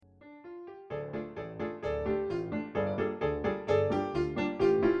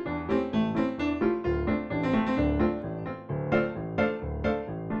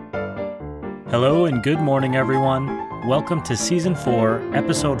Hello and good morning, everyone. Welcome to Season 4,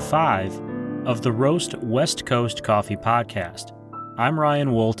 Episode 5 of the Roast West Coast Coffee Podcast. I'm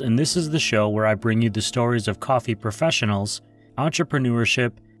Ryan Wolt, and this is the show where I bring you the stories of coffee professionals,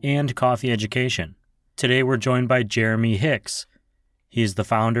 entrepreneurship, and coffee education. Today we're joined by Jeremy Hicks. He's the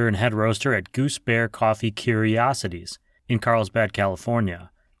founder and head roaster at Goose Bear Coffee Curiosities in Carlsbad,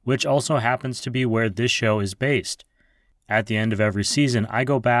 California, which also happens to be where this show is based. At the end of every season, I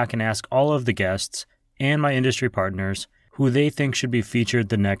go back and ask all of the guests and my industry partners who they think should be featured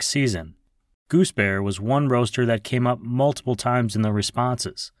the next season. Goose Bear was one roaster that came up multiple times in the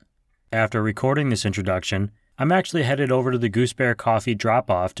responses. After recording this introduction, I'm actually headed over to the Goose Bear Coffee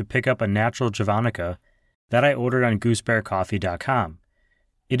drop-off to pick up a natural Javanica that I ordered on goosebearcoffee.com.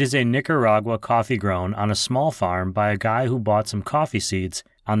 It is a Nicaragua coffee grown on a small farm by a guy who bought some coffee seeds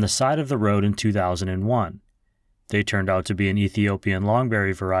on the side of the road in 2001. They turned out to be an Ethiopian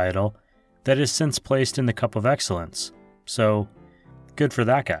longberry varietal that is since placed in the Cup of Excellence. So, good for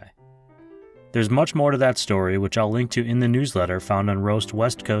that guy. There's much more to that story, which I'll link to in the newsletter found on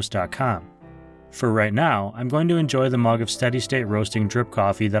roastwestcoast.com. For right now, I'm going to enjoy the mug of Steady State roasting drip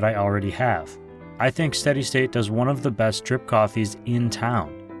coffee that I already have. I think Steady State does one of the best drip coffees in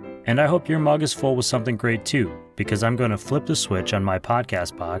town. And I hope your mug is full with something great too, because I'm going to flip the switch on my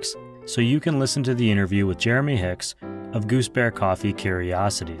podcast box so you can listen to the interview with Jeremy Hicks of Goose Bear Coffee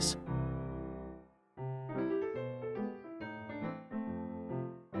Curiosities.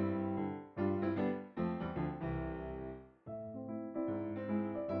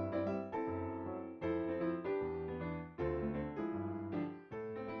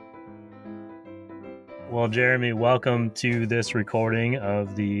 Well, Jeremy, welcome to this recording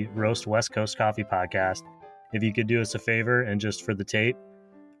of the Roast West Coast Coffee Podcast. If you could do us a favor and just for the tape,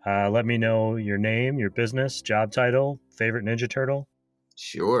 let me know your name, your business, job title, favorite Ninja Turtle.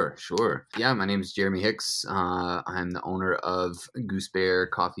 Sure. Yeah, my name is Jeremy Hicks. I'm the owner of Goose Bear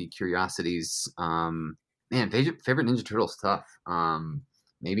Coffee Curiosities. Man, favorite Ninja Turtle's tough.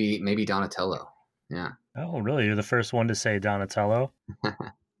 Maybe Donatello. Yeah. Oh, really? You're the first one to say Donatello?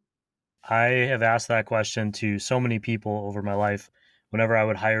 I have asked that question to so many people over my life. Whenever I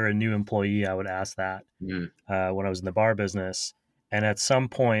would hire a new employee, I would ask that when I was in the bar business. And at some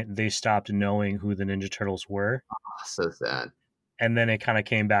point, they stopped knowing who the Ninja Turtles were. Oh, so sad. And then it kind of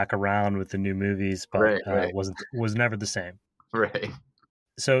came back around with the new movies, but Right. was never the same. Right.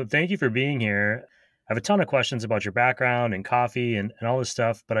 So thank you for being here. I have a ton of questions about your background and coffee and all this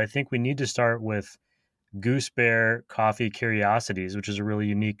stuff, but I think we need to start with Goose Bear Coffee Curiosities, which is a really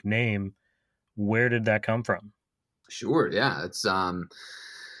unique name. Where did that come from? Sure. Yeah. It's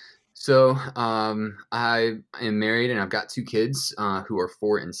So I am married and I've got two kids who are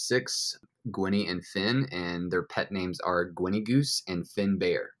 4 and 6, Gwenny and Finn, and their pet names are Gwenny Goose and Finn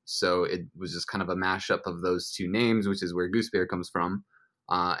Bear. So it was just kind of a mashup of those two names, which is where Goose Bear comes from.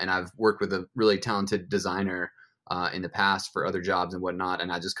 And I've worked with a really talented designer in the past for other jobs and whatnot.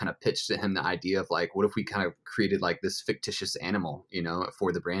 And I just kind of pitched to him the idea of like, what if we kind of created like this fictitious animal,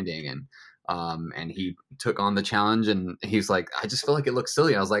 for the branding, and he took on the challenge and he's like, I just feel like it looks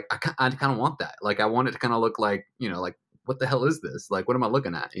silly. I was like, I kind of want that. Like, I want it to kind of look like, like, what the hell is this? Like, what am I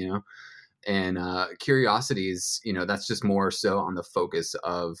looking at? And Curiosities, that's just more so on the focus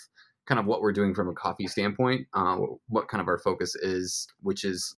of kind of what we're doing from a coffee standpoint, what kind of our focus is, which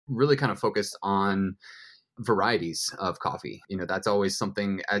is really kind of focused on varieties of coffee. That's always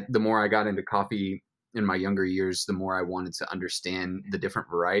something. The more I got into coffee in my younger years, the more I wanted to understand the different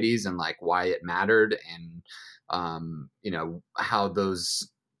varieties and like why it mattered and, how those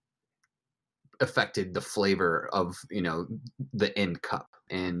affected the flavor of, the end cup.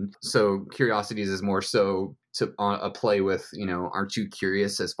 And so Curiosities is more so to a play with, aren't you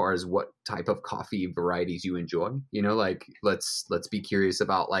curious as far as what type of coffee varieties you enjoy? Like let's be curious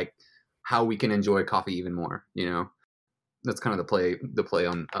about like how we can enjoy coffee even more. That's kind of the play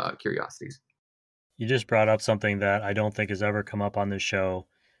on Curiosities. You just brought up something that I don't think has ever come up on this show,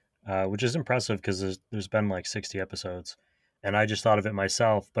 which is impressive because there's been like 60 episodes. And I just thought of it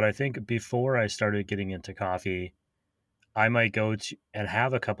myself. But I think before I started getting into coffee, I might go to and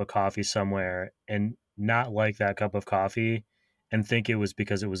have a cup of coffee somewhere and not like that cup of coffee and think it was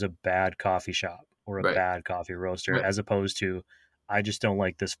because it was a bad coffee shop or a bad coffee roaster, as opposed to I just don't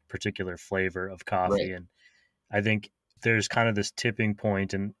like this particular flavor of coffee. And I think there's kind of this tipping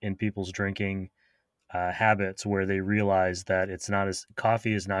point in people's drinking habits where they realize that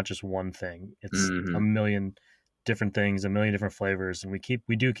coffee is not just one thing. It's a million different things, a million different flavors. And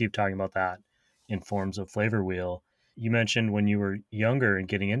we do keep talking about that in forms of Flavor Wheel. You mentioned when you were younger and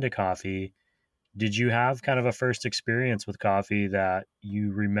getting into coffee, Did you have kind of a first experience with coffee that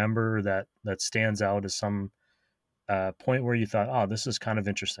you remember that stands out as some point where you thought, oh, this is kind of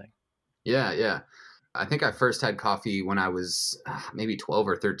interesting? Yeah, yeah. I think I first had coffee when I was maybe 12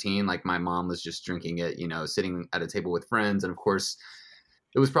 or 13. Like my mom was just drinking it, sitting at a table with friends. And of course,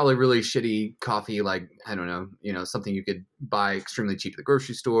 it was probably really shitty coffee, like, I don't know, something you could buy extremely cheap at the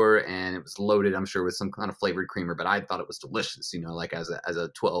grocery store. And it was loaded, I'm sure, with some kind of flavored creamer, but I thought it was delicious, like as a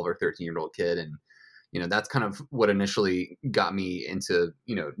 12 or 13-year-old kid. And, that's kind of what initially got me into,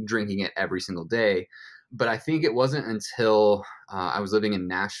 drinking it every single day. But I think it wasn't until I was living in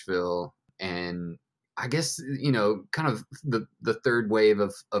Nashville, and I guess, kind of the third wave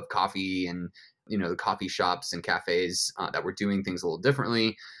of coffee, and, the coffee shops and cafes that were doing things a little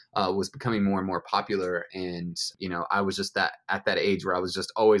differently was becoming more and more popular. And, I was just at that age where I was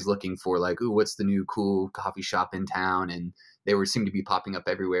just always looking for like, ooh, what's the new cool coffee shop in town? And they were seemed to be popping up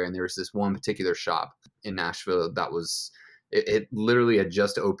everywhere. And there was this one particular shop in Nashville that it literally had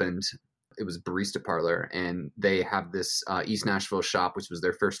just opened. It was Barista Parlor, and they have this East Nashville shop, which was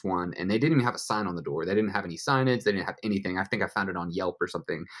their first one, and they didn't even have a sign on the door. They didn't have any signage. They didn't have anything. I think I found it on Yelp or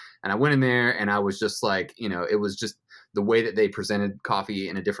something. And I went in there, and I was just like, it was just the way that they presented coffee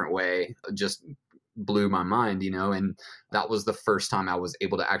in a different way just blew my mind, and that was the first time I was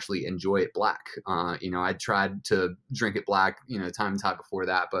able to actually enjoy it black. I tried to drink it black, time and time before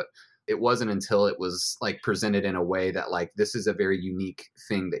that, but it wasn't until it was like presented in a way that like, this is a very unique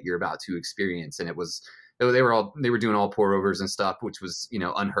thing that you're about to experience. And they were doing all pour overs and stuff, which was,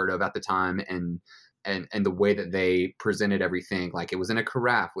 unheard of at the time. And the way that they presented everything, like it was in a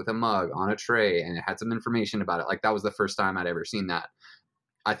carafe with a mug on a tray, and it had some information about it. Like that was the first time I'd ever seen that.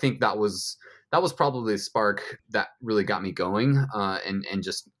 I think that was probably the spark that really got me going, and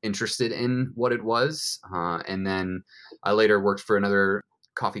just interested in what it was. And then I later worked for another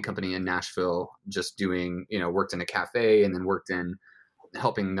coffee company in Nashville, just doing, worked in a cafe, and then worked in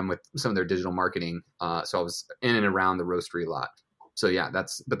helping them with some of their digital marketing. So I was in and around the roastery a lot. So yeah,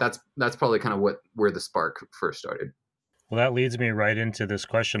 that's probably kind of where the spark first started. Well, that leads me right into this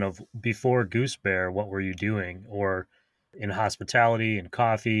question of, before Goose Bear, what were you doing? Or in hospitality and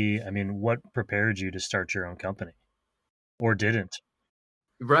coffee? I mean, what prepared you to start your own company, or didn't?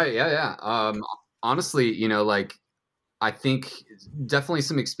 Right. Yeah. Yeah. Honestly, like, I think definitely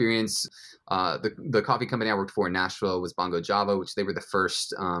some experience. The coffee company I worked for in Nashville was Bongo Java, which they were the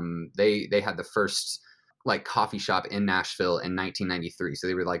first. They had the first like coffee shop in Nashville in 1993. So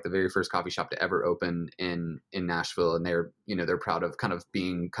they were like the very first coffee shop to ever open in Nashville, and they're proud of kind of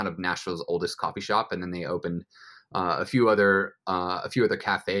being kind of Nashville's oldest coffee shop. And then they opened a few other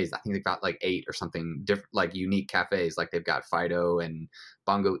cafes. I think they've got like 8 or something different, like unique cafes. Like they've got Fido and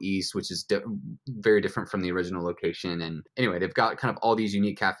Bongo East, which is very different from the original location. And anyway, they've got kind of all these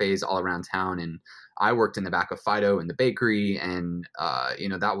unique cafes all around town. And I worked in the back of Fido in the bakery, and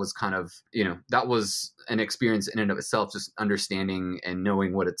that was kind of, that was an experience in and of itself, just understanding and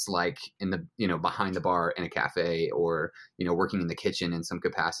knowing what it's like in the, behind the bar in a cafe, or working in the kitchen in some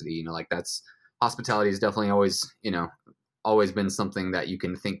capacity. Like that's, hospitality is definitely always been something that you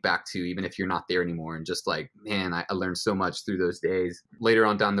can think back to, even if you're not there anymore. And just like, man, I learned so much through those days. Later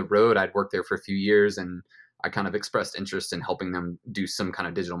on down the road, I'd worked there for a few years, and I kind of expressed interest in helping them do some kind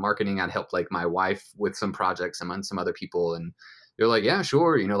of digital marketing. I'd helped like my wife with some projects among some other people. And they're like, yeah,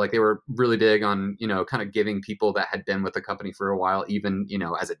 sure. Like they were really big on, kind of giving people that had been with the company for a while, even,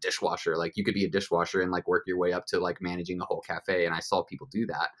 as a dishwasher, like you could be a dishwasher and like work your way up to like managing a whole cafe. And I saw people do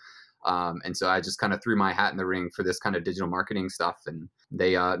that. And so I just kind of threw my hat in the ring for this kind of digital marketing stuff, and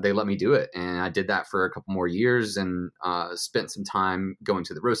they let me do it. And I did that for a couple more years, and spent some time going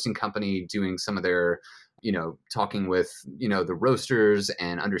to the roasting company, doing some of their, talking with, the roasters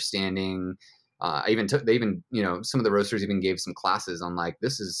and understanding. Some of the roasters even gave some classes on like,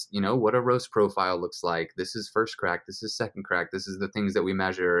 this is, what a roast profile looks like. This is first crack. This is second crack. This is the things that we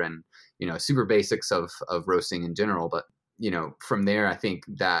measure, and, super basics of roasting in general. But, from there, I think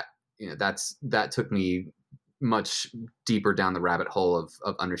that, that took me much deeper down the rabbit hole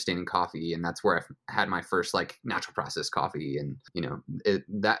of understanding coffee. And that's where I had my first like natural process coffee. And,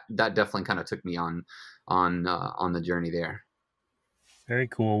 that definitely kind of took me on the journey there. Very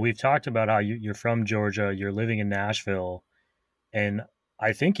cool. We've talked about how you're from Georgia, you're living in Nashville, and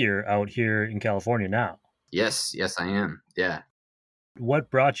I think you're out here in California now. Yes, I am. Yeah.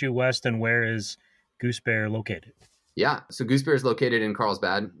 What brought you west, and where is Goose Bear located? Yeah. So Goose Bear is located in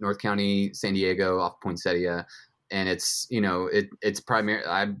Carlsbad, North County, San Diego, off Poinsettia. And it's,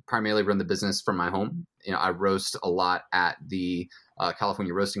 I primarily run the business from my home. I roast a lot at the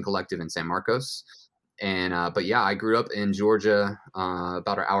California Roasting Collective in San Marcos. But yeah, I grew up in Georgia,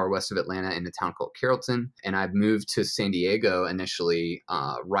 about an hour west of Atlanta, in a town called Carrollton. And I moved to San Diego initially,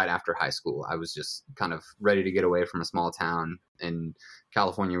 right after high school. I was just kind of ready to get away from a small town, and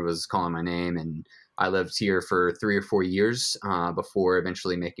California was calling my name. And I lived here for 3 or 4 years, before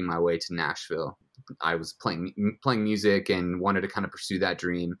eventually making my way to Nashville. I was playing music and wanted to kind of pursue that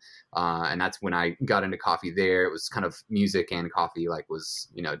dream, and that's when I got into coffee. There, it was kind of music and coffee, like, was,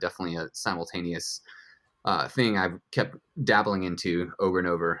 definitely a simultaneous thing I've kept dabbling into over and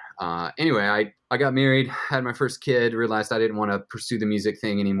over. Anyway, I got married, had my first kid, realized I didn't want to pursue the music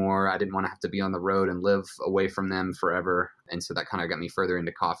thing anymore. I didn't want to have to be on the road and live away from them forever, and so that kind of got me further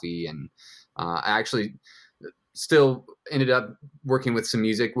into coffee. And I actually still ended up working with some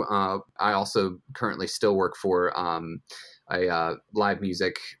music. I also currently still work for a live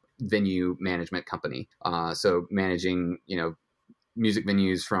music venue management company. So managing, music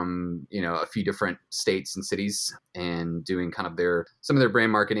venues from, a few different states and cities, and doing kind of some of their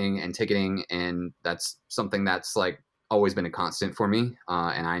brand marketing and ticketing. And that's something that's like always been a constant for me.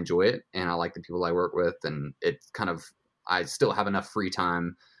 And I enjoy it, and I like the people I work with, and I still have enough free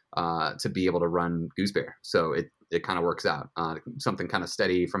time to be able to run Goose Bear. So it kind of works out, something kind of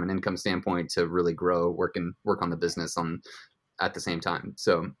steady from an income standpoint to really work on the business at the same time.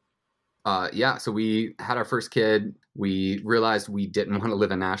 So so we had our first kid. We realized we didn't want to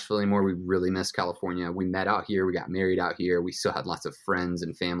live in Nashville anymore. We really missed California. We met out here. We got married out here. We still had lots of friends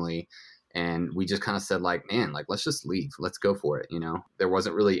and family. And we just kind of said, like, man, like, let's just leave. Let's go for it. There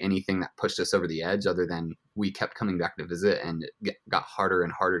wasn't really anything that pushed us over the edge, other than we kept coming back to visit, and it got harder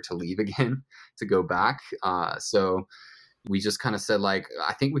and harder to leave again, to go back. So we just kind of said, like,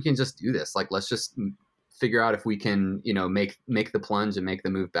 I think we can just do this. Like, let's just figure out if we can, make the plunge and make the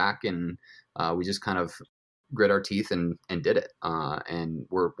move back. And we just kind of grit our teeth and did it. And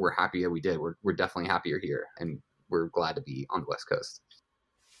we're happy that we did. We're definitely happier here, and we're glad to be on the West Coast.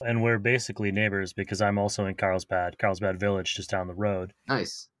 And we're basically neighbors, because I'm also in Carlsbad Village, just down the road.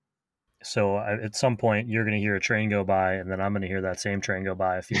 Nice. So at some point you're going to hear a train go by, and then I'm going to hear that same train go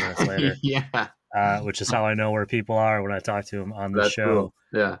by a few minutes later. Yeah. Which is how I know where people are when I talk to them on the show. Cool.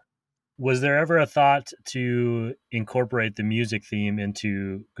 Yeah. Was there ever a thought to incorporate the music theme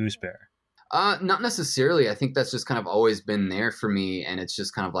into Goose Bear? Not necessarily. I think that's just kind of always been there for me, and it's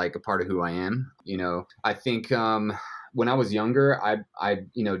just kind of like a part of who I am. I think when I was younger, I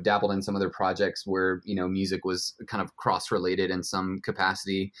dabbled in some other projects where, music was kind of cross-related in some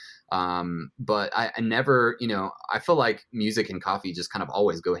capacity. But I never, I feel like music and coffee just kind of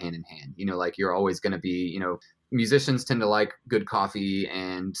always go hand in hand. Like, you're always going to be, musicians tend to like good coffee,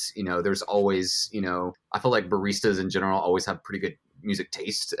 and, there's always, I feel like baristas in general always have pretty good music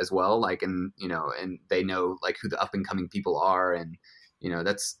taste as well. Like, and they know, like, who the up and coming people are. And,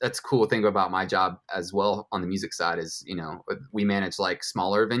 that's a cool thing about my job as well on the music side is, we manage like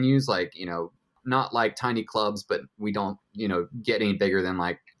smaller venues, like, not like tiny clubs, but we don't, get any bigger than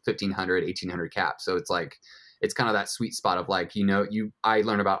like 1,500, 1,800 caps. So it's like, it's kind of that sweet spot of like, I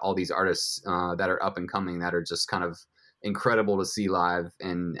learn about all these artists that are up and coming, that are just kind of incredible to see live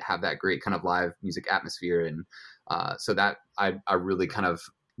and have that great kind of live music atmosphere. And so that I really kind of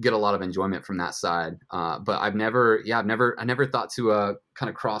get a lot of enjoyment from that side. But I never thought to kind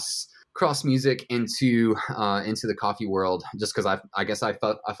of cross music into the coffee world, just because I guess I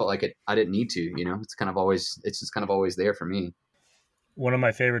felt like I didn't need to. It's just kind of always there for me. One of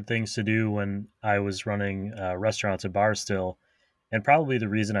my favorite things to do when I was running restaurants and bars still, and probably the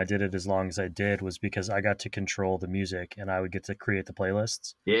reason I did it as long as I did, was because I got to control the music, and I would get to create the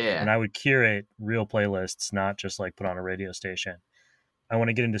playlists. Yeah. And I would curate real playlists, not just like put on a radio station. I want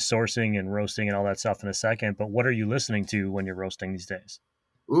to get into sourcing and roasting and all that stuff in a second, but what are you listening to when you're roasting these days?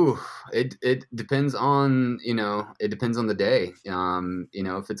 Ooh, it depends on, it depends on the day.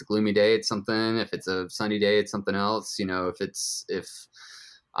 If it's a gloomy day, it's something. If it's a sunny day, it's something else. If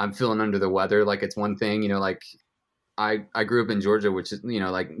I'm feeling under the weather, like, it's one thing. Like, I grew up in Georgia, which is,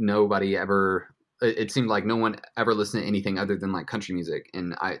 like, nobody ever, it seemed like no one ever listened to anything other than like country music.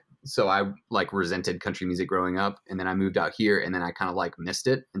 And so I like resented country music growing up, and then I moved out here, and then I kind of like missed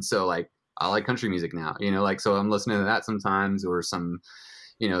it. And so, like, I like country music now, like, so I'm listening to that sometimes, or some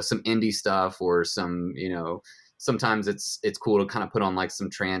indie stuff, or some, sometimes it's cool to kind of put on like some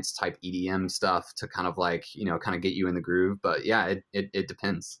trance type EDM stuff to kind of like, kind of get you in the groove. But yeah, it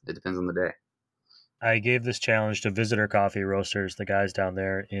depends. It depends on the day. I gave this challenge to Visitor Coffee Roasters, the guys down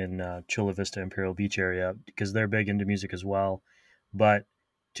there in Chula Vista, Imperial Beach area, because they're big into music as well. But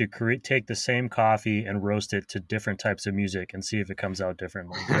to take the same coffee and roast it to different types of music and see if it comes out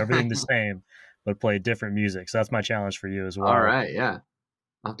differently. Do everything the same, but play different music. So that's my challenge for you as well. All right. Yeah.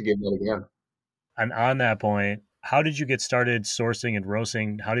 I'll have to give that a go. And on that point, how did you get started sourcing and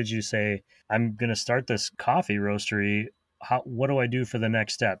roasting? How did you say, I'm going to start this coffee roastery? What do I do for the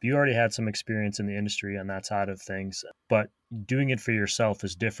next step? You already had some experience in the industry on that side of things, but doing it for yourself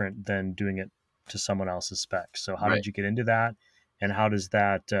is different than doing it to someone else's specs. So how Right. did you get into that? And how does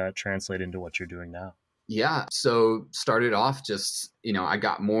that translate into what you're doing now? Yeah. So started off just, I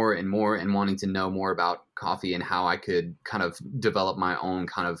got more and more and wanting to know more about coffee and how I could kind of develop my own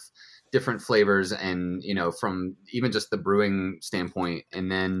kind of different flavors and, from even just the brewing standpoint.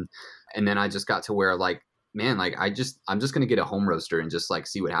 And then I just got to where like, man, like I'm just going to get a home roaster and just like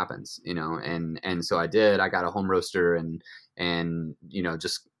see what happens, and so I did. I got a home roaster and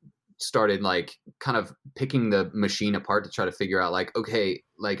just started like kind of picking the machine apart to try to figure out like, okay,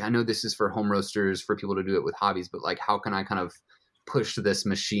 like I know this is for home roasters, for people to do it with hobbies, but like how can I kind of push this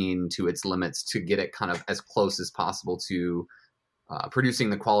machine to its limits to get it kind of as close as possible to producing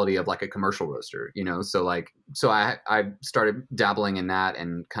the quality of like a commercial roaster, so I started dabbling in that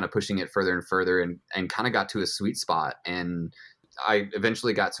and kind of pushing it further and further and kind of got to a sweet spot. And I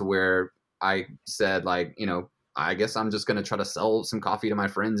eventually got to where I said like, I guess I'm just going to try to sell some coffee to my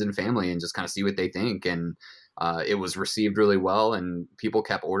friends and family and just kind of see what they think. And it was received really well and people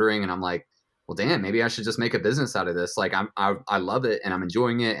kept ordering. And I'm like, well, damn, maybe I should just make a business out of this. Like I love it and I'm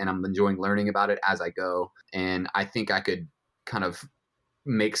enjoying it and I'm enjoying learning about it as I go. And I think I could kind of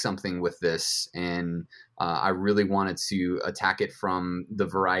make something with this. And I really wanted to attack it from the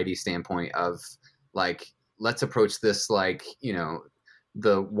variety standpoint of like, let's approach this like,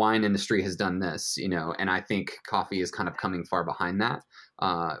 the wine industry has done this, and I think coffee is kind of coming far behind that,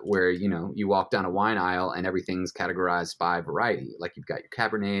 where, you walk down a wine aisle and everything's categorized by variety. Like you've got your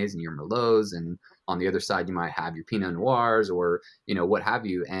Cabernets and your Merlots, and on the other side, you might have your Pinot Noirs or, what have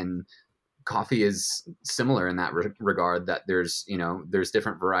you. And coffee is similar in that regard, that there's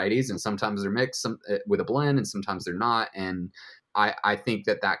different varieties and sometimes they're mixed with a blend and sometimes they're not. And I think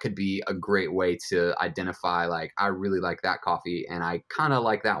that could be a great way to identify like, I really like that coffee and I kind of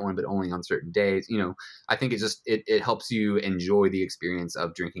like that one, but only on certain days. I think it helps you enjoy the experience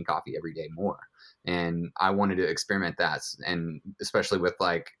of drinking coffee every day more. And I wanted to experiment that. And especially with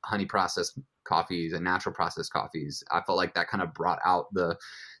like honey processed coffees and natural processed coffees, I felt like that kind of brought out the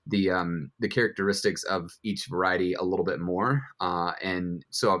characteristics of each variety a little bit more, and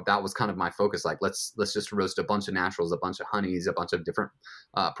so that was kind of my focus. Like let's just roast a bunch of naturals, a bunch of honeys, a bunch of different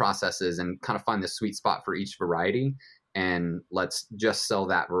processes, and kind of find the sweet spot for each variety, and let's just sell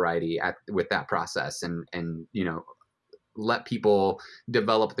that variety with that process, and let people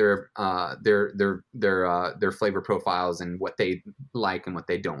develop their flavor profiles and what they like and what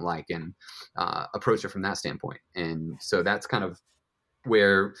they don't like, and approach it from that standpoint. And so that's kind of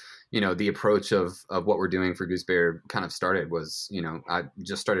where the approach of what we're doing for Goose Bear kind of started. Was I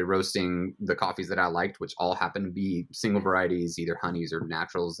just started roasting the coffees that I liked, which all happen to be single varieties, either honeys or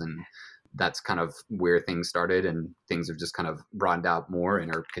naturals, and that's kind of where things started, and things have just kind of broadened out more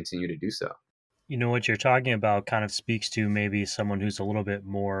and are continue to do so. What you're talking about kind of speaks to maybe someone who's a little bit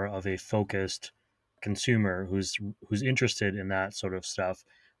more of a focused consumer who's interested in that sort of stuff.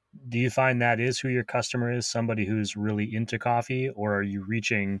 Do you find that is who your customer is, somebody who's really into coffee, or are you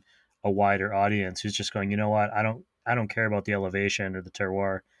reaching a wider audience who's just going, you know what, I don't care about the elevation or the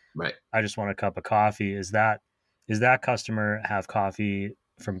terroir. Right. I just want a cup of coffee. Is that customer have coffee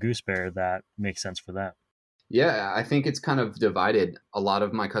from Goose Bear that makes sense for them? Yeah, I think it's kind of divided. A lot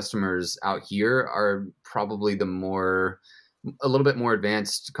of my customers out here are probably a little bit more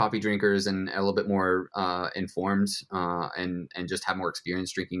advanced coffee drinkers and a little bit more informed, and just have more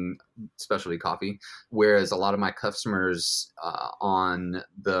experience drinking specialty coffee. Whereas a lot of my customers on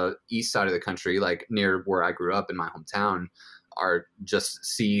the east side of the country, like near where I grew up in my hometown, are just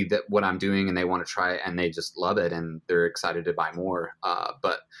see that what I'm doing and they want to try it and they just love it and they're excited to buy more.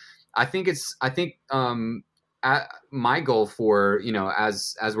 But I think my goal for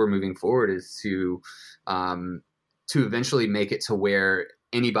as we're moving forward is to eventually make it to where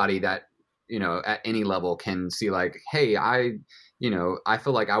anybody that at any level can see like, hey, I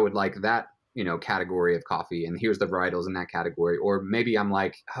feel like I would like that category of coffee, and here's the varietals in that category. Or maybe I'm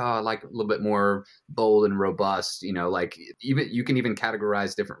like, oh, I like a little bit more bold and robust, like even you can even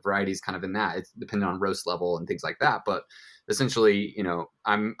categorize different varieties kind of in that. It's depending on roast level and things like that. But essentially,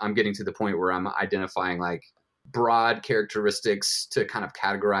 I'm getting to the point where I'm identifying like broad characteristics to kind of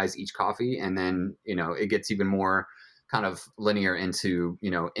categorize each coffee, and then it gets even more kind of linear into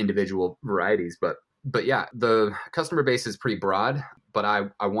individual varieties. But yeah, the customer base is pretty broad, but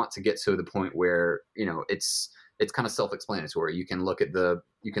I want to get to the point where it's kind of self-explanatory. You can look at the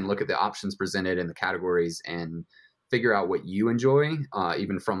options presented in the categories and figure out what you enjoy,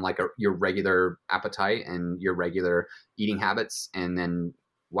 even from like your regular appetite and your regular eating habits. And then,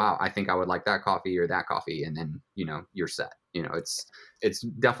 wow, I think I would like that coffee or that coffee. And then, you're set. It's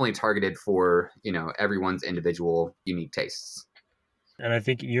definitely targeted for, everyone's individual unique tastes. And I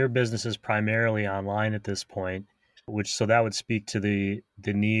think your business is primarily online at this point, so that would speak to the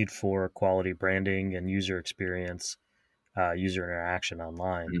need for quality branding and user experience, user interaction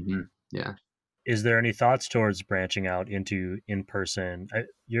online. Mm-hmm. Yeah. Is there any thoughts towards branching out into in-person?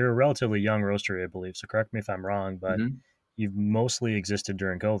 You're a relatively young roastery, I believe, so correct me if I'm wrong, but Mm-hmm. you've mostly existed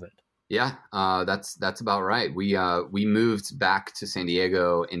during COVID. Yeah, that's about right. We moved back to San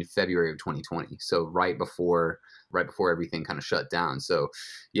Diego in February of 2020, so right before everything kind of shut down. So,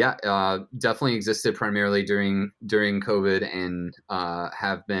 yeah, definitely existed primarily during COVID, and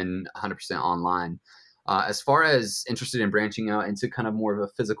have been 100% online. As far as interested in branching out into kind of more of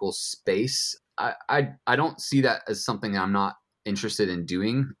a physical space, I don't see that as something that I'm not interested in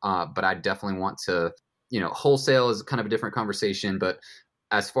doing. But I definitely want to, wholesale is kind of a different conversation, but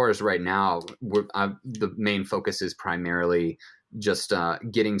as far as right now, the main focus is primarily just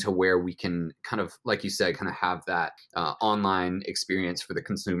getting to where we can kind of, like you said, kind of have that online experience for the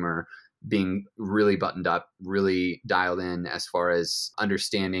consumer, being really buttoned up, really dialed in as far as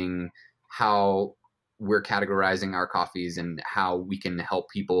understanding how we're categorizing our coffees and how we can help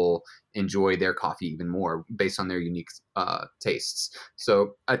people enjoy their coffee even more based on their unique tastes.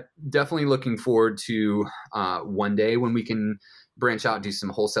 So definitely looking forward to one day when we can branch out, do some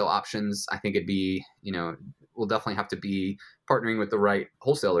wholesale options. I think it'd be, we'll definitely have to be partnering with the right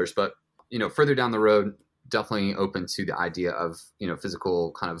wholesalers, but, further down the road, definitely open to the idea of,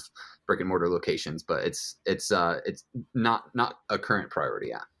 physical kind of brick and mortar locations, but it's not a current priority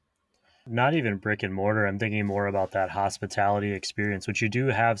yet. Not even brick and mortar. I'm thinking more about that hospitality experience, which you do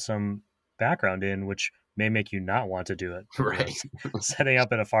have some background in, which may make you not want to do it. Right. Setting up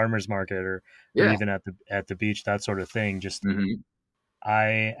at a farmer's market or even at the beach, that sort of thing. Just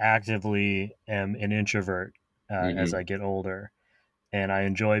I actively am an introvert as I get older, and I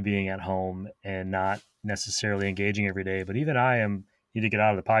enjoy being at home and not necessarily engaging every day. But even I need to get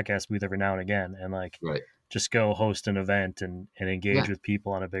out of the podcast booth every now and again and just go host an event and engage with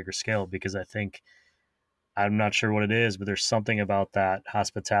people on a bigger scale, because I think, I'm not sure what it is, but there's something about that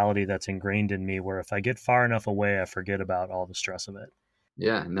hospitality that's ingrained in me where if I get far enough away, I forget about all the stress of it.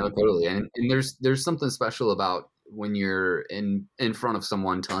 Yeah, no, totally. And there's something special about when you're in front of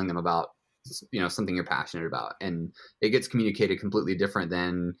someone telling them about, something you're passionate about, and it gets communicated completely different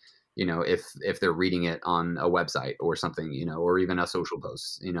than, if they're reading it on a website or something, or even a social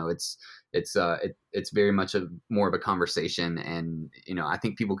post. It's very much more of a conversation, and I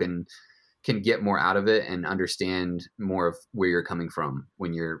think people can get more out of it and understand more of where you're coming from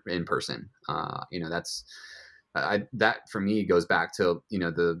when you're in person. That for me goes back to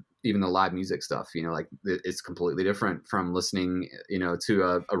even the live music stuff. It's completely different from listening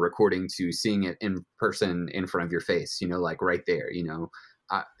to a recording to seeing it in person in front of your face. Like right there.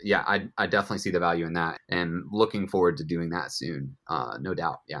 I definitely see the value in that, and looking forward to doing that soon. No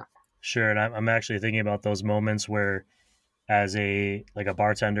doubt. Yeah. Sure. And I'm actually thinking about those moments where, as a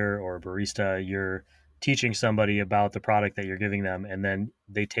bartender or a barista, you're teaching somebody about the product that you're giving them, and then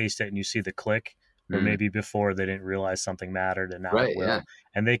they taste it and you see the click, or maybe before they didn't realize something mattered and now it will. Yeah.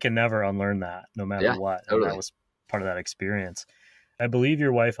 And they can never unlearn that, no matter what. Totally. And that was part of that experience. I believe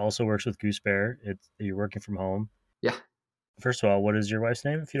your wife also works with Goose Bear. You're working from home. Yeah. First of all, what is your wife's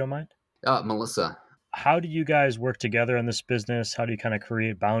name, if you don't mind? Melissa. How do you guys work together in this business? How do you kind of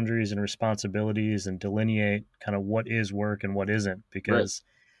create boundaries and responsibilities and delineate kind of what is work and what isn't? Because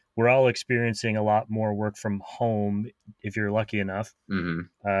we're all experiencing a lot more work from home, if you're lucky enough,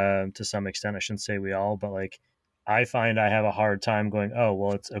 to some extent. I shouldn't say we all, but I find I have a hard time going, oh,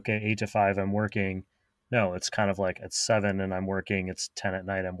 well, it's okay, 8 to 5, I'm working. No, it's kind of like at 7 and I'm working. It's 10 at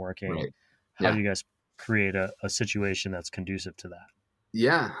night, I'm working. Right. How do you guys create a situation that's conducive to that?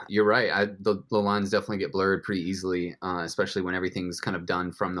 Yeah, you're right. The lines definitely get blurred pretty easily, especially when everything's kind of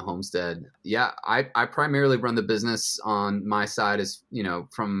done from the homestead. Yeah, I primarily run the business on my side, as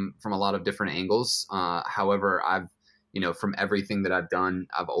from a lot of different angles. However, I've from everything that I've done,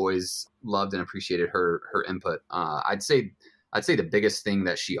 I've always loved and appreciated her input. I'd say the biggest thing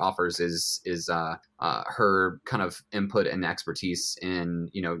that she offers is her kind of input and expertise in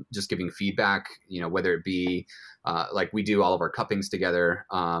just giving feedback. Whether it be like we do all of our cuppings together,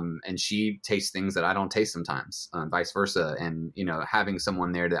 and she tastes things that I don't taste sometimes, vice versa. And having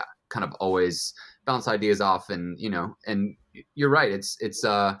someone there to kind of always bounce ideas off, and and you're right. It's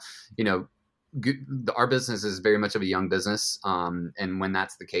our business is very much of a young business. And when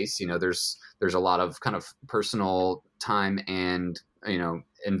that's the case, there's a lot of kind of personal time and,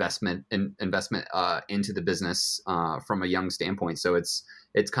 investment into the business, from a young standpoint. So it's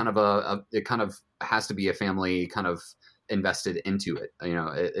kind of it kind of has to be a family kind of invested into it.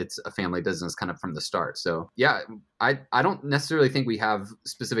 It's a family business kind of from the start. So yeah, I don't necessarily think we have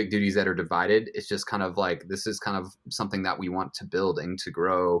specific duties that are divided. It's just kind of like, this is kind of something that we want to build and to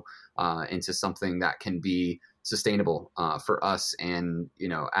grow into something that can be sustainable for us, and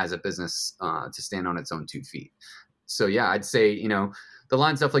as a business to stand on its own 2 feet. So yeah, I'd say the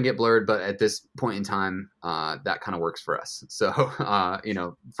lines definitely get blurred, but at this point in time, that kind of works for us. So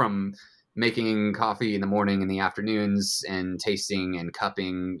from making coffee in the morning and the afternoons, and tasting and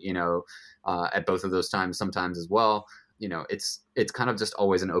cupping, at both of those times sometimes as well. It's kind of just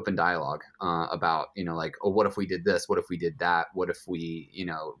always an open dialogue about, like, oh, what if we did this? What if we did that? What if we,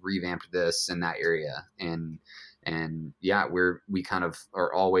 revamped this in that area? And yeah, we kind of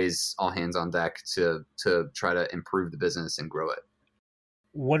are always all hands on deck to try to improve the business and grow it.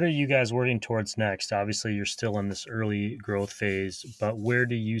 What are you guys working towards next? Obviously, you're still in this early growth phase, but where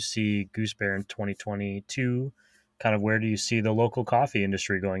do you see Goose Bear in 2022? Kind of where do you see the local coffee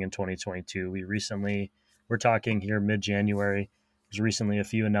industry going in 2022? We're talking here mid-January. There's recently a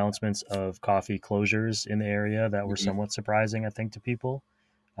few announcements of coffee closures in the area that were somewhat surprising, I think, to people.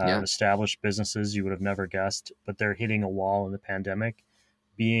 Established businesses you would have never guessed, but they're hitting a wall in the pandemic.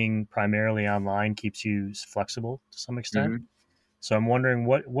 Being primarily online keeps you flexible to some extent. Mm-hmm. So I'm wondering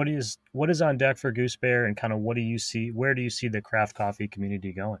what is on deck for Goose Bear, and kind of where do you see the craft coffee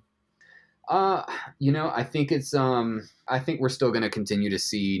community going? I think I think we're still going to continue to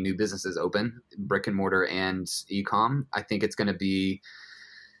see new businesses open, brick and mortar and e-com. I think it's going to be,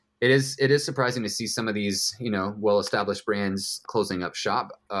 it is surprising to see some of these, well-established brands closing up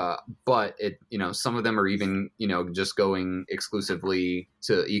shop. But some of them are even, just going exclusively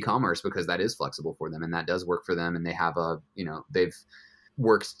to e-commerce, because that is flexible for them and that does work for them. And they have they've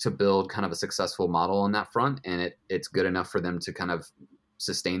worked to build kind of a successful model on that front, and it's good enough for them to kind of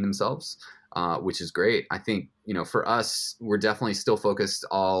sustain themselves, which is great. I think, for us, we're definitely still focused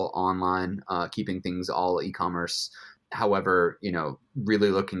all online, keeping things all e-commerce. However, really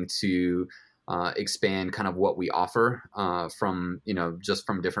looking to expand kind of what we offer from, just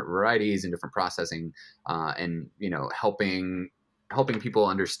from different varieties and different processing, and, helping people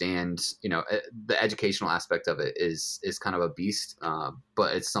understand, the educational aspect of it is kind of a beast,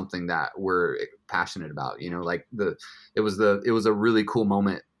 but it's something that we're passionate about. Like it was a really cool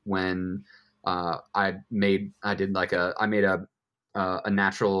moment when I made a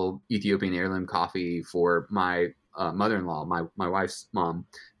natural Ethiopian heirloom coffee for my mother-in-law, my wife's mom,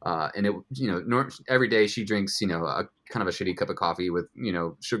 and it, every day she drinks, a kind of a shitty cup of coffee with,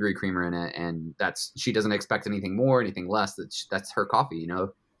 sugary creamer in it, and she doesn't expect anything more, anything less. That's her coffee,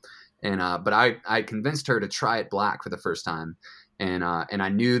 and but I convinced her to try it black for the first time. And I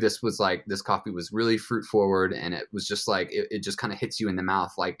knew this coffee was really fruit forward, and it was just like, it just kind of hits you in the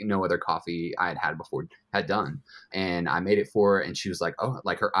mouth like no other coffee I had before had done. And I made it for her, and she was like, oh,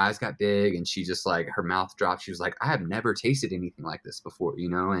 like her eyes got big, and she just like, her mouth dropped. She was like, I have never tasted anything like this before,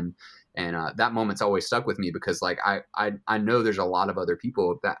 and that moment's always stuck with me, because like, I know there's a lot of other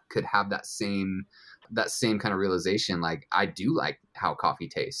people that could have that same kind of realization. Like, I do like how coffee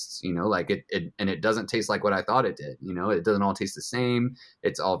tastes, like it doesn't taste like what I thought it did. It doesn't all taste the same.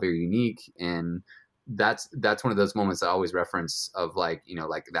 It's all very unique. And that's one of those moments I always reference of like,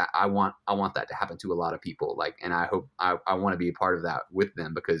 like that. I want that to happen to a lot of people. Like, and I hope I want to be a part of that with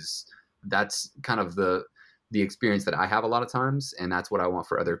them, because that's kind of the experience that I have a lot of times. And that's what I want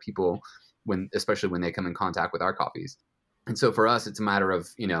for other people, especially when they come in contact with our coffees. And so for us, it's a matter of,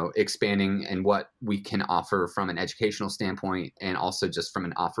 expanding and what we can offer from an educational standpoint, and also just from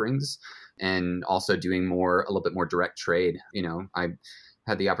an offerings, and also doing a little bit more direct trade. I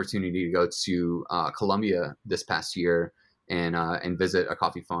had the opportunity to go to Colombia this past year and visit a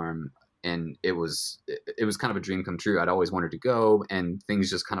coffee farm. And it was kind of a dream come true. I'd always wanted to go, and things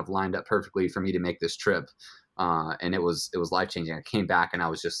just kind of lined up perfectly for me to make this trip. And it was life-changing. I came back and I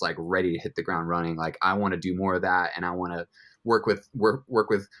was just like ready to hit the ground running. Like, I want to do more of that, and I want to work with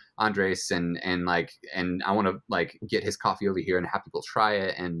Andres and I want to like get his coffee over here and have people try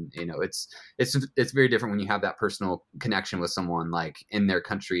it. And it's very different when you have that personal connection with someone like in their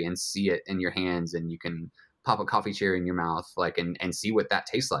country and see it in your hands, and you can pop a coffee cherry in your mouth, like, and see what that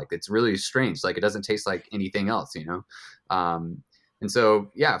tastes like. It's really strange. Like, it doesn't taste like anything else, and so,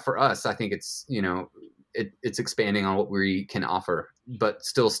 yeah, for us, I think it's, it's expanding on what we can offer, but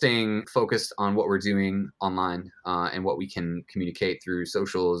still staying focused on what we're doing online and what we can communicate through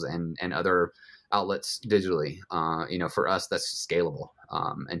socials and other outlets digitally. For us, that's scalable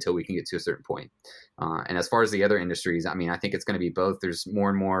until we can get to a certain point. And as far as the other industries, I mean, I think it's going to be both. There's more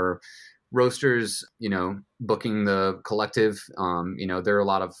and more roasters, booking the collective. There are a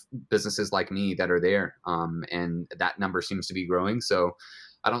lot of businesses like me that are there, and that number seems to be growing. So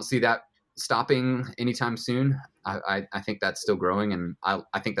I don't see that stopping anytime soon. I think that's still growing, and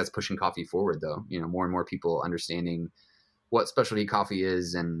I think that's pushing coffee forward, though. More and more people understanding what specialty coffee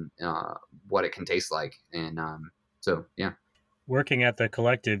is and what it can taste like. And so, yeah. Working at the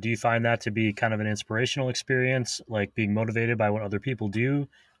collective, do you find that to be kind of an inspirational experience, like being motivated by what other people do?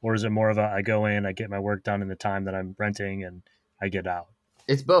 Or is it more of a, I go in, I get my work done in the time that I'm renting, and I get out?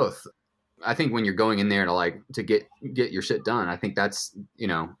 It's both. I think when you're going in there to get your shit done, I think that's,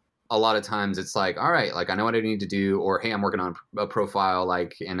 a lot of times it's like, all right, like I know what I need to do, or, hey, I'm working on a profile,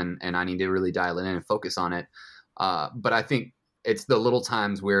 and I need to really dial it in and focus on it. But I think it's the little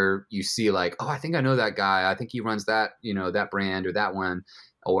times where you see like, oh, I think I know that guy. I think he runs that, that brand or that one.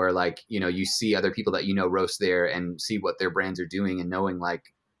 Or like, you see other people that, roast there and see what their brands are doing and knowing like,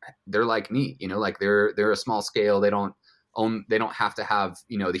 they're like me, like they're a small scale. They don't have to have,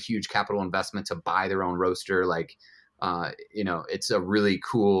 the huge capital investment to buy their own roaster. Like, it's a really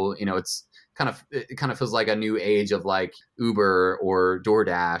cool, it kind of feels like a new age of like Uber or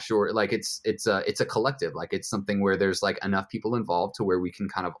DoorDash, or like it's a collective. Like it's something where there's like enough people involved to where we can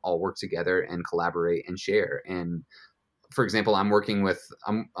kind of all work together and collaborate and share. And for example, I'm working with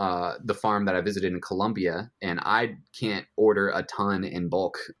the farm that I visited in Colombia, and I can't order a ton in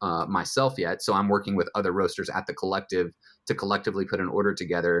bulk myself yet. So I'm working with other roasters at the collective to collectively put an order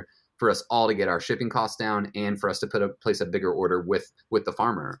together for us all to get our shipping costs down and for us to place a bigger order with the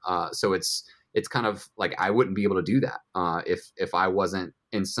farmer. So it's kind of like I wouldn't be able to do that if I wasn't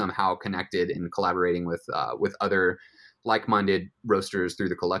in somehow connected and collaborating with other like-minded roasters through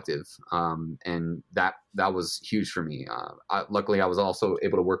the collective. And that was huge for me. Luckily, I was also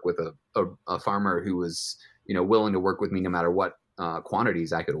able to work with a farmer who was, willing to work with me no matter what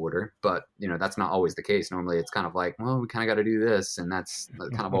quantities I could order. But, that's not always the case. Normally it's kind of like, well, we kind of got to do this, and that's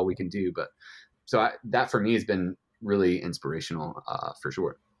kind of all we can do. But so that for me has been really inspirational for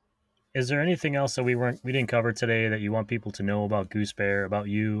sure. Is there anything else that we didn't cover today that you want people to know about Goose Bear, about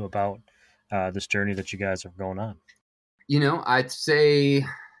you, about this journey that you guys are going on? I'd say,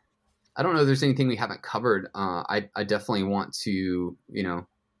 I don't know if there's anything we haven't covered. I definitely want to,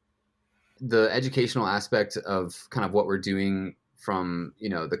 the educational aspect of kind of what we're doing from,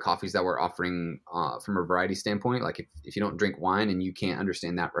 the coffees that we're offering from a variety standpoint. Like if you don't drink wine and you can't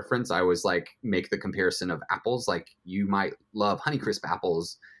understand that reference, I always like make the comparison of apples. Like you might love Honeycrisp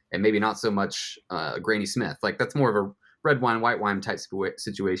apples and maybe not so much Granny Smith. Like that's more of a red wine, white wine type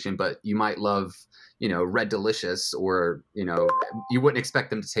situation, but you might love, Red Delicious, or, you wouldn't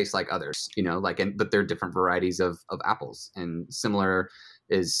expect them to taste like others, but they're different varieties of apples, and similar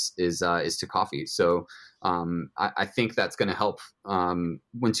is to coffee. So I think that's going to help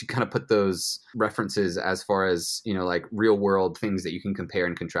once you kind of put those references as far as, like real world things that you can compare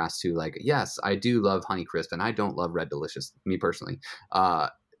and contrast to, like, yes, I do love Honeycrisp and I don't love Red Delicious, me personally.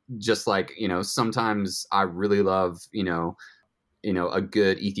 Just like, sometimes I really love, a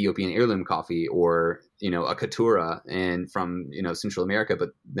good Ethiopian heirloom coffee, or, a Caturra and from, Central America. But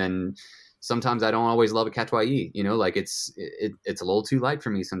then sometimes I don't always love a Catuai, like it's a little too light for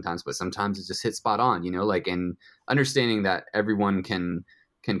me sometimes, but sometimes it just hits spot on, and understanding that everyone can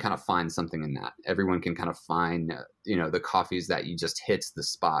kind of find something in that. Everyone can kind of find, the coffees that you just hits the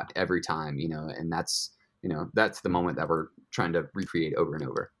spot every time, and that's the moment that we're trying to recreate over and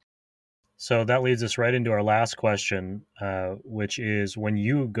over. So that leads us right into our last question, which is, when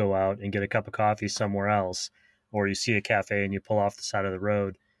you go out and get a cup of coffee somewhere else, or you see a cafe and you pull off the side of the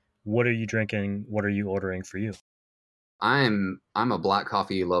road, what are you drinking? What are you ordering for you? I'm a black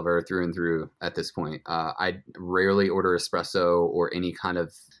coffee lover through and through at this point. I rarely order espresso or any kind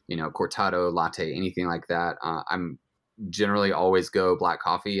of, cortado, latte, anything like that. I'm generally always go black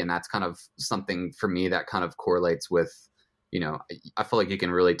coffee, and that's kind of something for me that kind of correlates with, I feel like you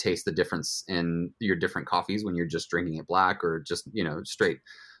can really taste the difference in your different coffees when you're just drinking it black, or just, straight,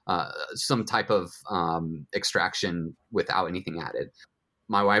 some type of extraction without anything added.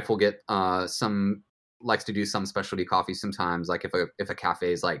 My wife will get likes to do some specialty coffee sometimes. Like if a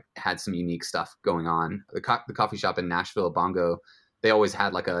cafe is like had some unique stuff going on. The coffee shop in Nashville, Bongo, they always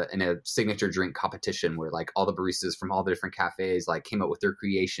had like a signature drink competition where like all the baristas from all the different cafes like came up with their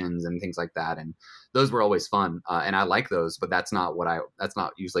creations and things like that. And those were always fun. And I like those, but that's not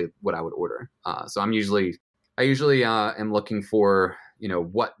usually what I would order. So I'm usually I usually am looking for,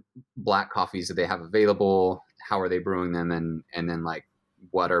 what black coffees do they have available? How are they brewing them? And then like,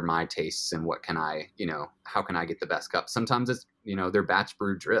 what are my tastes and what can I, how can I get the best cup? Sometimes it's, their batch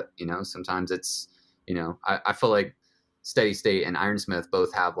brew drip, sometimes it's, I feel like Steady State and Ironsmith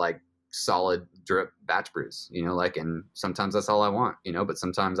both have like solid drip batch brews, like, and sometimes that's all I want, but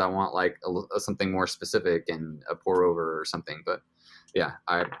sometimes I want like something more specific and a pour over or something. But yeah,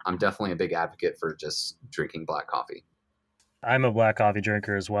 I'm definitely a big advocate for just drinking black coffee. I'm a black coffee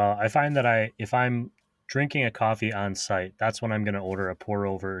drinker as well. I find that if I'm drinking a coffee on site, that's when I'm going to order a pour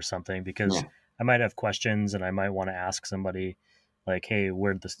over or something, because I might have questions and I might want to ask somebody like, hey,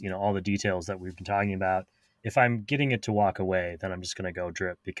 where this, all the details that we've been talking about. If I'm getting it to walk away, then I'm just going to go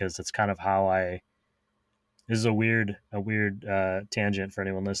drip, because it's kind of how this is a weird tangent for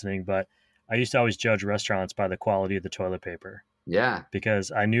anyone listening, but I used to always judge restaurants by the quality of the toilet paper. Yeah.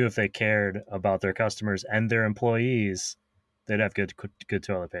 Because I knew if they cared about their customers and their employees, they'd have good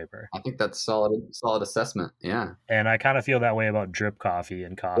toilet paper. I think that's solid assessment. Yeah. And I kind of feel that way about drip coffee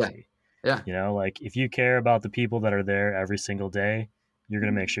and coffee. Yeah. Like if you care about the people that are there every single day, you're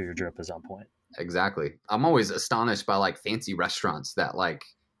going to make sure your drip is on point. Exactly. I'm always astonished by like fancy restaurants that like,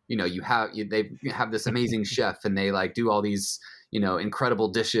 they have this amazing chef and they like do all these, incredible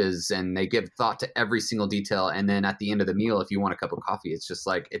dishes and they give thought to every single detail. And then at the end of the meal, if you want a cup of coffee, it's just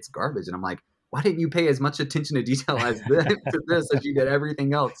like, it's garbage. And I'm like, why didn't you pay as much attention to detail as this as you did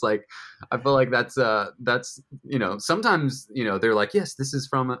everything else? Like, I feel like that's, sometimes, they're like, yes, this is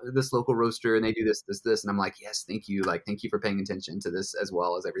from this local roaster and they do this. And I'm like, yes, thank you. Like, thank you for paying attention to this as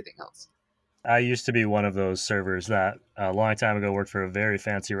well as everything else. I used to be one of those servers that a long time ago worked for a very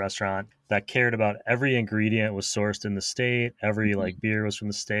fancy restaurant that cared about every ingredient was sourced in the state. Every like beer was from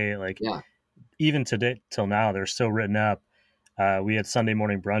the state. Like even today, till now, they're still written up. We had Sunday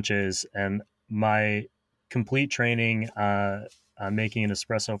morning brunches, and my complete training on making an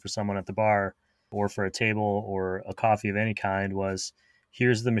espresso for someone at the bar or for a table or a coffee of any kind was,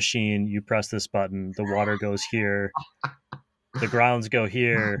 here's the machine. You press this button. The water goes here. The grounds go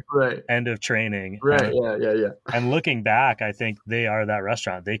here. Right. End of training. Right. Yeah. And looking back, I think they are that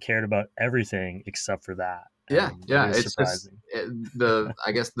restaurant. They cared about everything except for that. Yeah. It's surprising.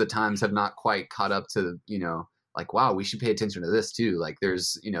 I guess the times have not quite caught up to, like, wow, we should pay attention to this too. Like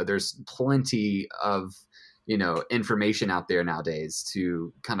there's plenty of, information out there nowadays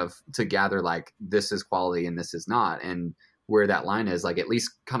to kind of to gather like this is quality and this is not. And where that line is, like at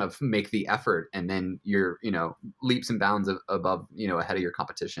least kind of make the effort and then you're, leaps and bounds above, ahead of your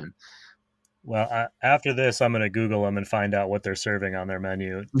competition. Well, after this, I'm going to Google them and find out what they're serving on their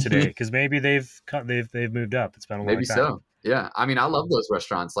menu today, because maybe they've moved up. It's been a long time. Maybe so. Yeah. I mean, I love those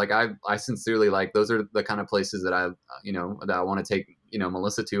restaurants. Like I sincerely like, those are the kind of places that I want to take,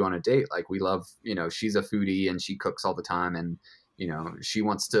 Melissa to on a date. Like we love, she's a foodie and she cooks all the time and, she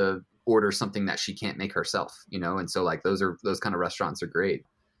wants to order something that she can't make herself, and so like those kind of restaurants are great.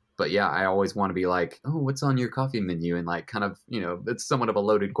 But yeah, I always want to be like, oh, what's on your coffee menu? And like kind of, it's somewhat of a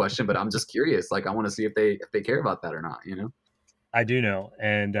loaded question, but I'm just curious. Like I want to see if they care about that or not, I do know.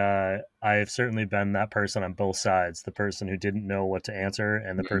 And I have certainly been that person on both sides, the person who didn't know what to answer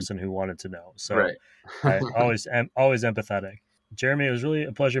and the person who wanted to know. So right. I always empathetic. Jeremy, it was really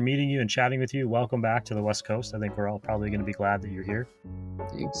a pleasure meeting you and chatting with you. Welcome back to the West Coast. I think we're all probably going to be glad that you're here.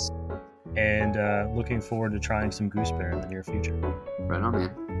 Thanks. And looking forward to trying some Goose Bear in the near future. Right on, man.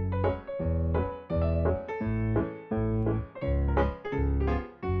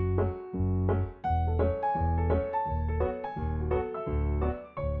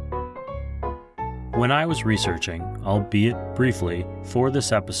 When I was researching, albeit briefly, for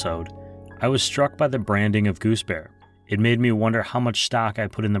this episode, I was struck by the branding of Goose Bear. It made me wonder how much stock I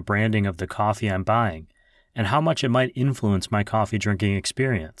put in the branding of the coffee I'm buying, and how much it might influence my coffee drinking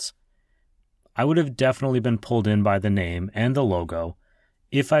experience. I would have definitely been pulled in by the name and the logo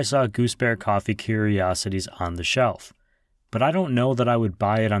if I saw Goose Bear Coffee Curiosities on the shelf, but I don't know that I would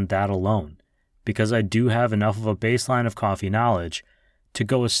buy it on that alone, because I do have enough of a baseline of coffee knowledge to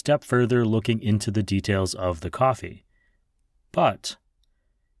go a step further looking into the details of the coffee. But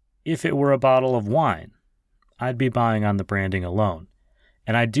if it were a bottle of wine, I'd be buying on the branding alone.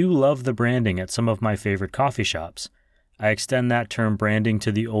 And I do love the branding at some of my favorite coffee shops. I extend that term branding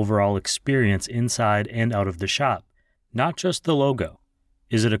to the overall experience inside and out of the shop, not just the logo.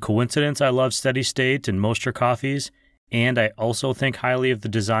 Is it a coincidence I love Steady State and Mostra coffees, and I also think highly of the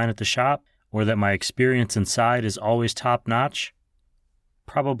design at the shop, or that my experience inside is always top-notch?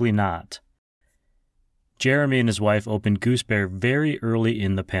 Probably not. Jeremy and his wife opened Goose Bear very early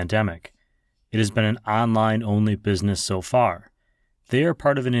in the pandemic. It has been an online-only business so far. They are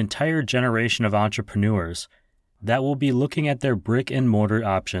part of an entire generation of entrepreneurs that will be looking at their brick and mortar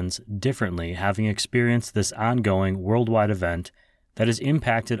options differently, having experienced this ongoing worldwide event that has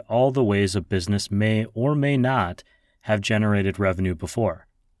impacted all the ways a business may or may not have generated revenue before.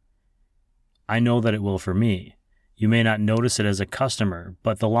 I know that it will for me. You may not notice it as a customer,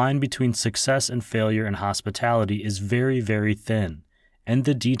 but the line between success and failure in hospitality is very, very thin, and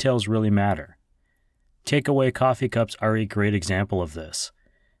the details really matter. Takeaway coffee cups are a great example of this.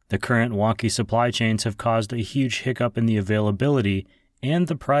 The current wonky supply chains have caused a huge hiccup in the availability and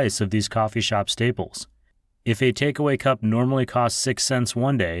the price of these coffee shop staples. If a takeaway cup normally costs 6 cents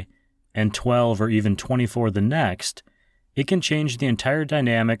one day and 12 or even 24 the next, it can change the entire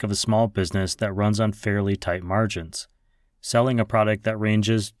dynamic of a small business that runs on fairly tight margins, selling a product that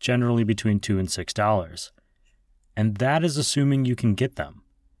ranges generally between $2 and $6. And that is assuming you can get them.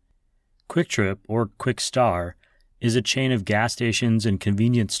 Quick Trip, or Quick Star, is a chain of gas stations and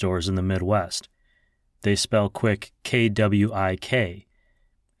convenience stores in the Midwest. They spell quick Kwik,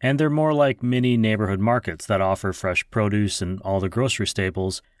 and they're more like mini neighborhood markets that offer fresh produce and all the grocery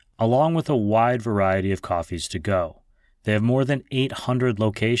staples, along with a wide variety of coffees to go. They have more than 800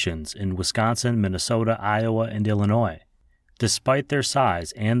 locations in Wisconsin, Minnesota, Iowa, and Illinois. Despite their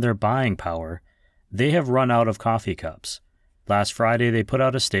size and their buying power, they have run out of coffee cups. Last Friday, they put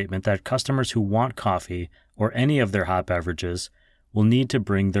out a statement that customers who want coffee or any of their hot beverages will need to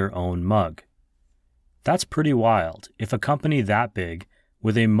bring their own mug. That's pretty wild. If a company that big,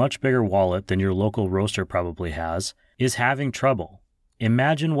 with a much bigger wallet than your local roaster probably has, is having trouble,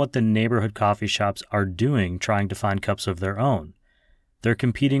 imagine what the neighborhood coffee shops are doing trying to find cups of their own. They're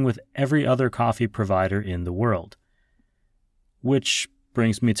competing with every other coffee provider in the world. Which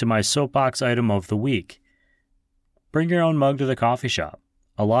brings me to my soapbox item of the week. Bring your own mug to the coffee shop.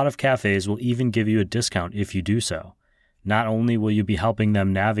 A lot of cafes will even give you a discount if you do so. Not only will you be helping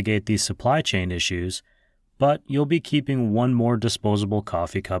them navigate these supply chain issues, but you'll be keeping one more disposable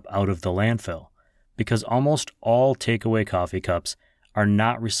coffee cup out of the landfill, because almost all takeaway coffee cups are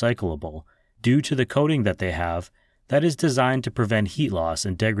not recyclable due to the coating that they have that is designed to prevent heat loss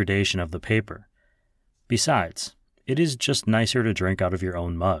and degradation of the paper. Besides, it is just nicer to drink out of your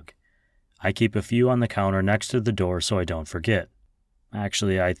own mug. I keep a few on the counter next to the door so I don't forget.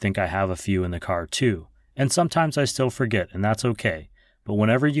 Actually, I think I have a few in the car too, and sometimes I still forget, and that's okay, but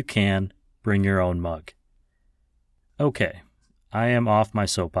whenever you can, bring your own mug. Okay, I am off my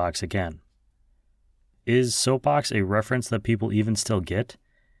soapbox again. Is soapbox a reference that people even still get?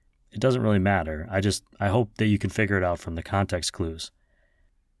 It doesn't really matter. I hope that you can figure it out from the context clues.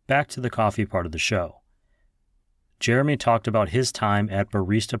 Back to the coffee part of the show. Jeremy talked about his time at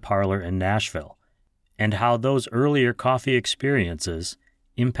Barista Parlor in Nashville and how those earlier coffee experiences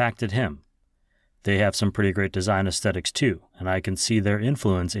impacted him. They have some pretty great design aesthetics too, and I can see their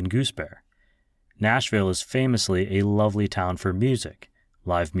influence in Goose Bear. Nashville is famously a lovely town for music,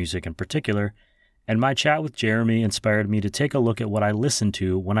 live music in particular, and my chat with Jeremy inspired me to take a look at what I listen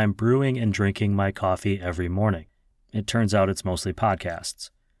to when I'm brewing and drinking my coffee every morning. It turns out it's mostly podcasts.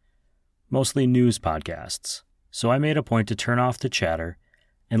 Mostly news podcasts. So I made a point to turn off the chatter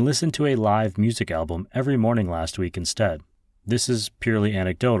and listen to a live music album every morning last week instead. This is purely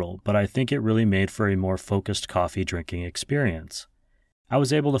anecdotal, but I think it really made for a more focused coffee drinking experience. I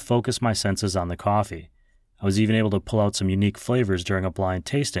was able to focus my senses on the coffee. I was even able to pull out some unique flavors during a blind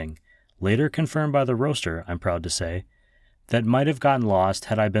tasting, later confirmed by the roaster, I'm proud to say, that might have gotten lost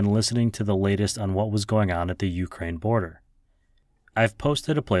had I been listening to the latest on what was going on at the Ukraine border. I've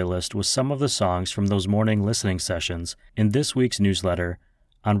posted a playlist with some of the songs from those morning listening sessions in this week's newsletter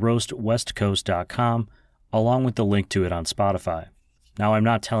on roastwestcoast.com, along with the link to it on Spotify. Now, I'm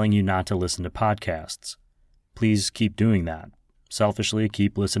not telling you not to listen to podcasts. Please keep doing that. Selfishly,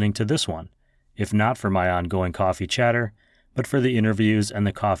 keep listening to this one, if not for my ongoing coffee chatter, but for the interviews and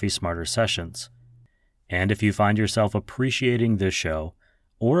the Coffee Smarter sessions. And if you find yourself appreciating this show,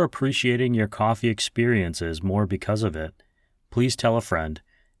 or appreciating your coffee experiences more because of it, please tell a friend,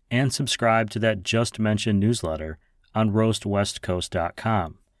 and subscribe to that just-mentioned newsletter on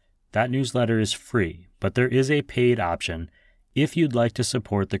roastwestcoast.com. That newsletter is free, but there is a paid option if you'd like to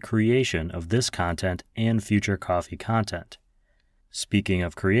support the creation of this content and future coffee content. Speaking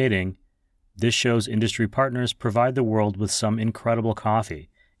of creating, this show's industry partners provide the world with some incredible coffee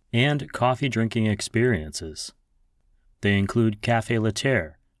and coffee drinking experiences. They include Café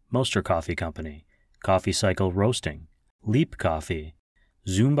Laterre, Moster Coffee Company, Coffee Cycle Roasting, Leap Coffee,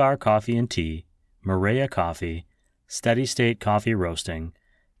 Zumbar Coffee and Tea, Maria Coffee, Steady State Coffee Roasting,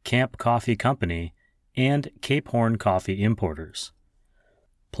 Camp Coffee Company, and Cape Horn Coffee Importers.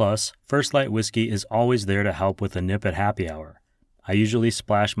 Plus, First Light Whiskey is always there to help with a nip at happy hour. I usually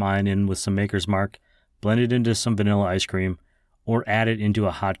splash mine in with some Maker's Mark, blend it into some vanilla ice cream, or add it into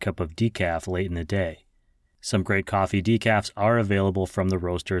a hot cup of decaf late in the day. Some great coffee decafs are available from the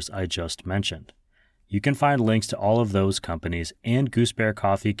roasters I just mentioned. You can find links to all of those companies and Goose Bear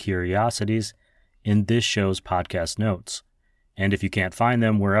Coffee curiosities in this show's podcast notes. And if you can't find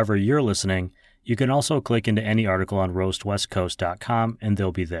them wherever you're listening, you can also click into any article on roastwestcoast.com and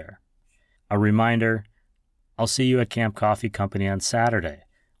they'll be there. A reminder, I'll see you at Camp Coffee Company on Saturday,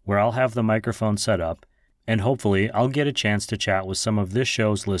 where I'll have the microphone set up, and hopefully I'll get a chance to chat with some of this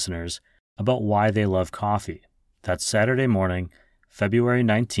show's listeners about why they love coffee. That's Saturday morning, February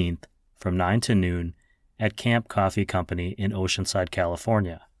 19th, from 9 to noon at Camp Coffee Company in Oceanside,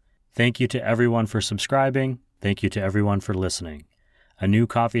 California. Thank you to everyone for subscribing. Thank you to everyone for listening. A new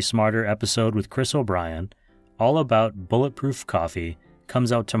Coffee Smarter episode with Chris O'Brien, all about bulletproof coffee,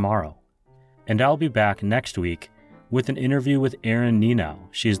 comes out tomorrow. And I'll be back next week with an interview with Erin Nenau.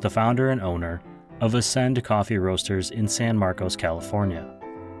 She's the founder and owner of Ascend Coffee Roasters in San Marcos, California.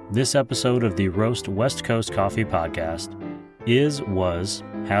 This episode of the Roast West Coast Coffee Podcast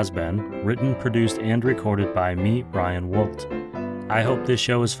has been written, produced, and recorded by me, Ryan Wolt. I hope this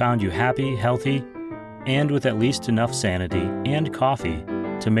show has found you happy, healthy, and with at least enough sanity and coffee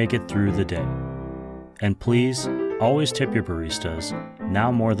to make it through the day. And please, always tip your baristas,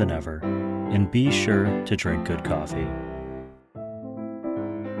 now more than ever, and be sure to drink good coffee.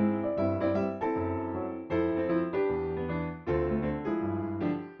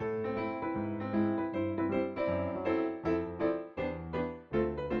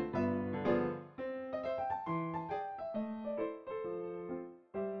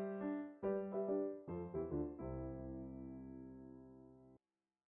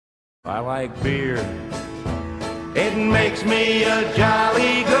 I like beer. It makes me a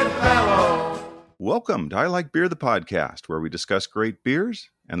jolly good fellow. Welcome to I Like Beer, the podcast, where we discuss great beers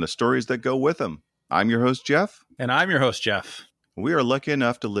and the stories that go with them. I'm your host, Jeff. And I'm your host, Jeff. We are lucky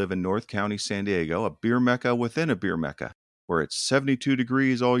enough to live in North County, San Diego, a beer mecca within a beer mecca, where it's 72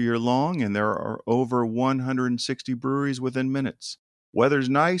 degrees all year long and there are over 160 breweries within minutes. Weather's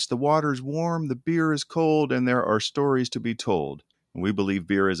nice, the water's warm, the beer is cold, and there are stories to be told. We believe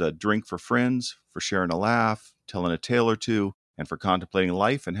beer is a drink for friends, for sharing a laugh, telling a tale or two, and for contemplating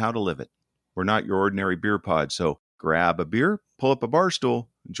life and how to live it. We're not your ordinary beer pod, so grab a beer, pull up a bar stool,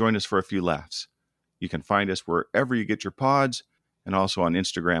 and join us for a few laughs. You can find us wherever you get your pods, and also on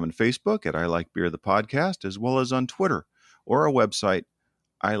Instagram and Facebook at I Like Beer the Podcast, as well as on Twitter or our website,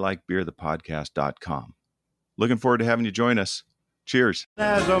 ilikebeerthepodcast.com. Looking forward to having you join us. Cheers.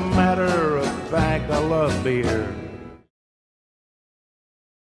 As a matter of fact, I love beer.